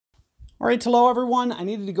All right, hello everyone. I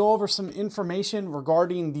needed to go over some information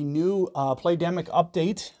regarding the new Playdemic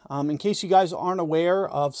update. In case you guys aren't aware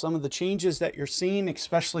of some of the changes that you're seeing,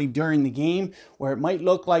 especially during the game, where it might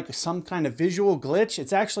look like some kind of visual glitch,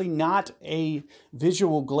 it's actually not a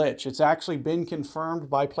visual glitch. It's actually been confirmed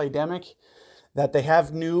by Playdemic that they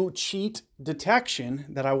have new cheat detection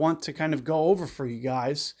that I want to kind of go over for you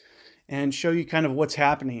guys and show you kind of what's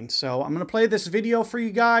happening. So I'm going to play this video for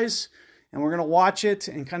you guys, and we're going to watch it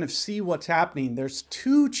and kind of see what's happening. There's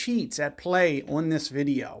two cheats at play on this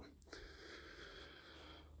video.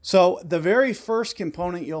 So the very first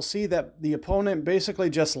component, you'll see that the opponent basically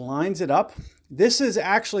just lines it up. This is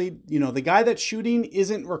actually, the guy that's shooting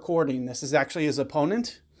isn't recording. This is actually his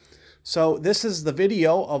opponent. So this is the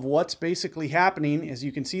video of what's basically happening. As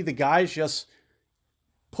you can see, the guy's just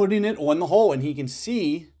putting it on the hole, and he can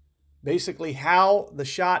see basically how the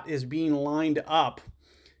shot is being lined up.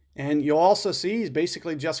 And you'll also see he's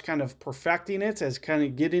basically just kind of perfecting it, as kind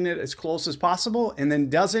of getting it as close as possible, and then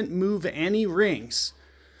doesn't move any rings.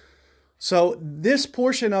 So this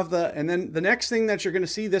portion of and then the next thing that you're going to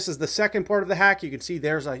see, this is the second part of the hack. You can see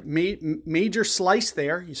there's a major slice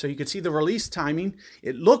there. So you can see the release timing.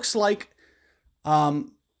 It looks like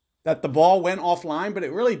that the ball went offline, but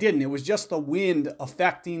it really didn't. It was just the wind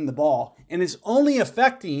affecting the ball, and it's only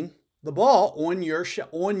affecting the ball on your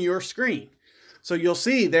screen. So you'll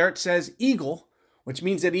see there it says eagle, which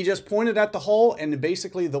means that he just pointed at the hole and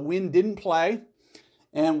basically the wind didn't play.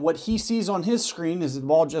 And what he sees on his screen is the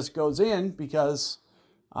ball just goes in because,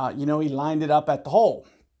 he lined it up at the hole.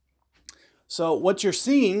 So what you're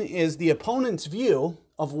seeing is the opponent's view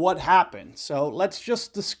of what happened. So let's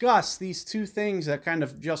just discuss these two things that kind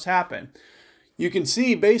of just happened. You can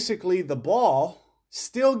see basically the ball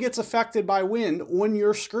still gets affected by wind on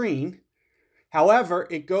your screen. However,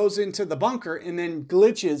 it goes into the bunker and then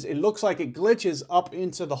glitches. It looks like it glitches up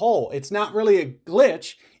into the hole. It's not really a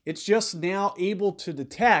glitch. It's just now able to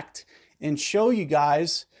detect and show you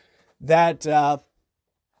guys that,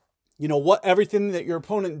 what everything that your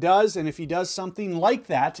opponent does. And if he does something like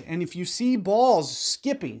that, and if you see balls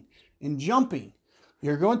skipping and jumping,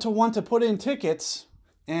 you're going to want to put in tickets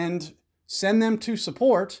and send them to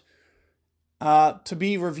support to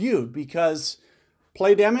be reviewed, because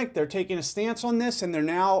Playdemic, they're taking a stance on this, and they're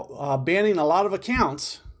now banning a lot of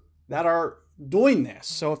accounts that are doing this.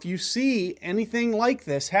 So if you see anything like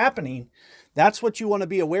this happening, that's what you want to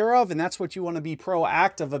be aware of, and that's what you want to be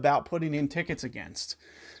proactive about putting in tickets against.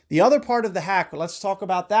 The other part of the hack, let's talk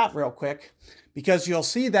about that real quick, because you'll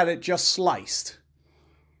see that it just sliced,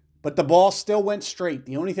 but the ball still went straight.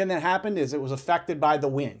 The only thing that happened is it was affected by the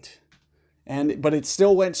wind. But it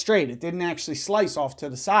still went straight. It didn't actually slice off to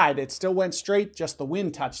the side. It still went straight, just the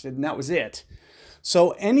wind touched it, and that was it.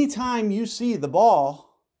 So anytime you see the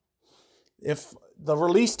ball, if the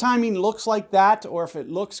release timing looks like that, or if it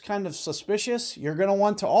looks kind of suspicious, you're going to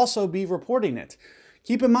want to also be reporting it.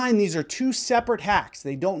 Keep in mind, these are two separate hacks.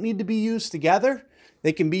 They don't need to be used together.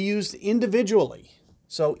 They can be used individually.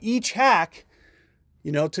 So each hack,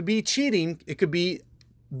 to be cheating, it could be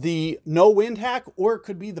the no wind hack, or it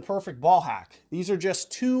could be the perfect ball hack. These are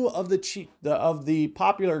just two of the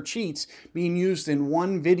popular cheats being used in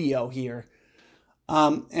one video here.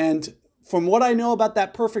 And from what I know about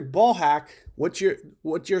that perfect ball hack, what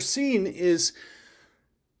you're seeing is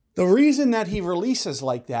the reason that he releases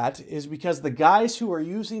like that is because the guys who are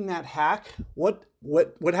using that hack, what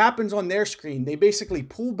happens on their screen, they basically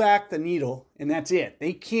pull back the needle and that's it.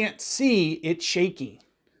 They can't see it shaking.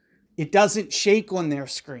 It doesn't shake on their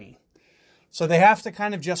screen. So they have to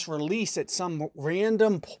kind of just release at some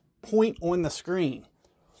random point on the screen.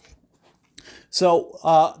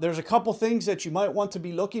 So there's a couple things that you might want to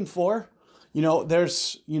be looking for.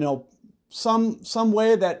 There's, some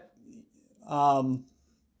way that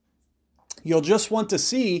you'll just want to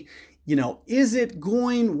see, is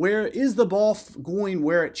the ball going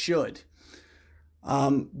where it should?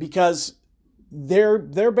 Because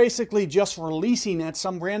they're basically just releasing at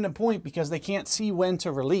some random point because they can't see when to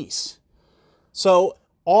release. So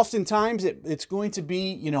oftentimes it's going to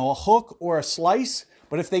be, a hook or a slice,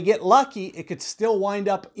 but if they get lucky, it could still wind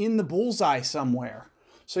up in the bullseye somewhere.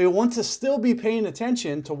 So you want to still be paying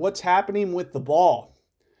attention to what's happening with the ball.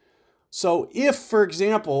 So if, for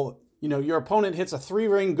example, your opponent hits a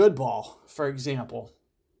 3-ring good ball, for example,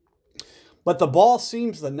 but the ball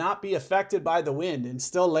seems to not be affected by the wind and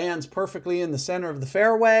still lands perfectly in the center of the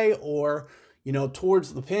fairway, or,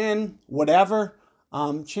 towards the pin, whatever,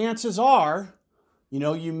 chances are,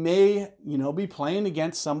 you may, be playing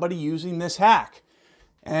against somebody using this hack.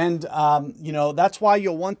 And, that's why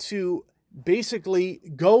you'll want to basically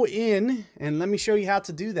go in, and let me show you how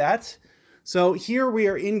to do that. So here we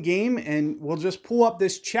are in game, and we'll just pull up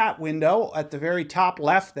this chat window at the very top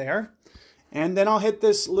left there. And then I'll hit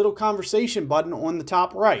this little conversation button on the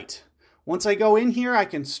top right. Once I go in here, I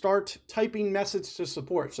can start typing message to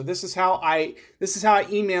support. So this is how I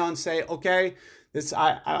email and say, okay,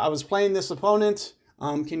 I was playing this opponent.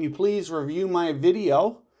 Can you please review my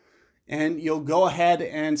video? And you'll go ahead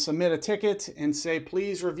and submit a ticket and say,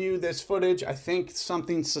 please review this footage. I think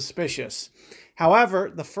something's suspicious.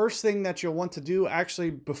 However, the first thing that you'll want to do actually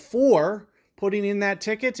before putting in that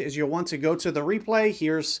ticket is you'll want to go to the replay.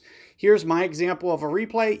 Here's my example of a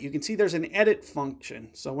replay. You can see there's an edit function.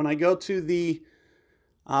 So when I go to the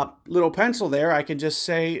little pencil there, I can just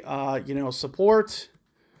say, support,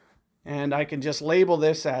 and I can just label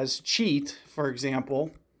this as cheat, for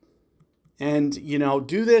example. And,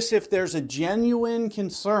 do this if there's a genuine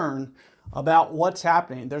concern about what's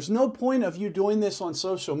happening. There's no point of you doing this on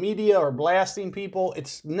social media or blasting people.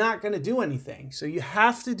 It's not going to do anything. So you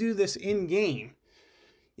have to do this in game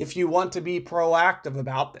if you want to be proactive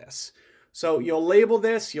about this. So you'll label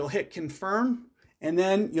this, you'll hit confirm, and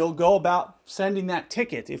then you'll go about sending that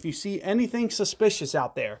ticket if you see anything suspicious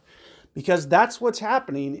out there. Because that's what's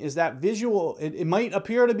happening, is that visual, it might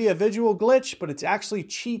appear to be a visual glitch, but it's actually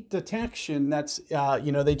cheat detection. That's,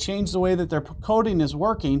 they changed the way that their coding is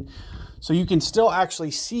working. So you can still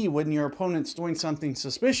actually see when your opponent's doing something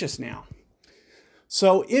suspicious now.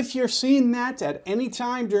 So if you're seeing that at any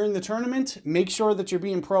time during the tournament, make sure that you're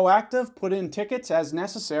being proactive, put in tickets as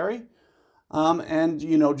necessary,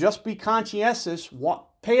 and just be conscientious.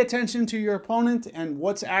 Pay attention to your opponent and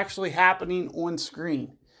what's actually happening on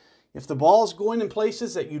screen. If the ball is going in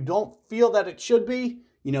places that you don't feel that it should be,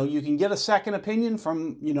 you can get a second opinion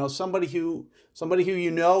from somebody who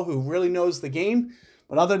who really knows the game.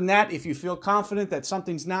 But other than that, if you feel confident that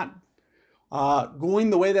something's not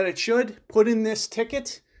going the way that it should, put in this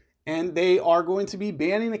ticket, and they are going to be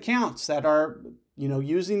banning accounts that are,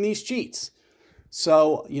 using these cheats.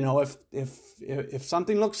 So, if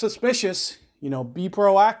something looks suspicious, be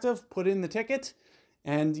proactive, put in the ticket,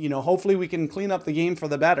 and, hopefully we can clean up the game for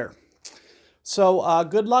the better. So,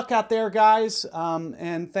 good luck out there, guys,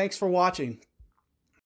 and thanks for watching.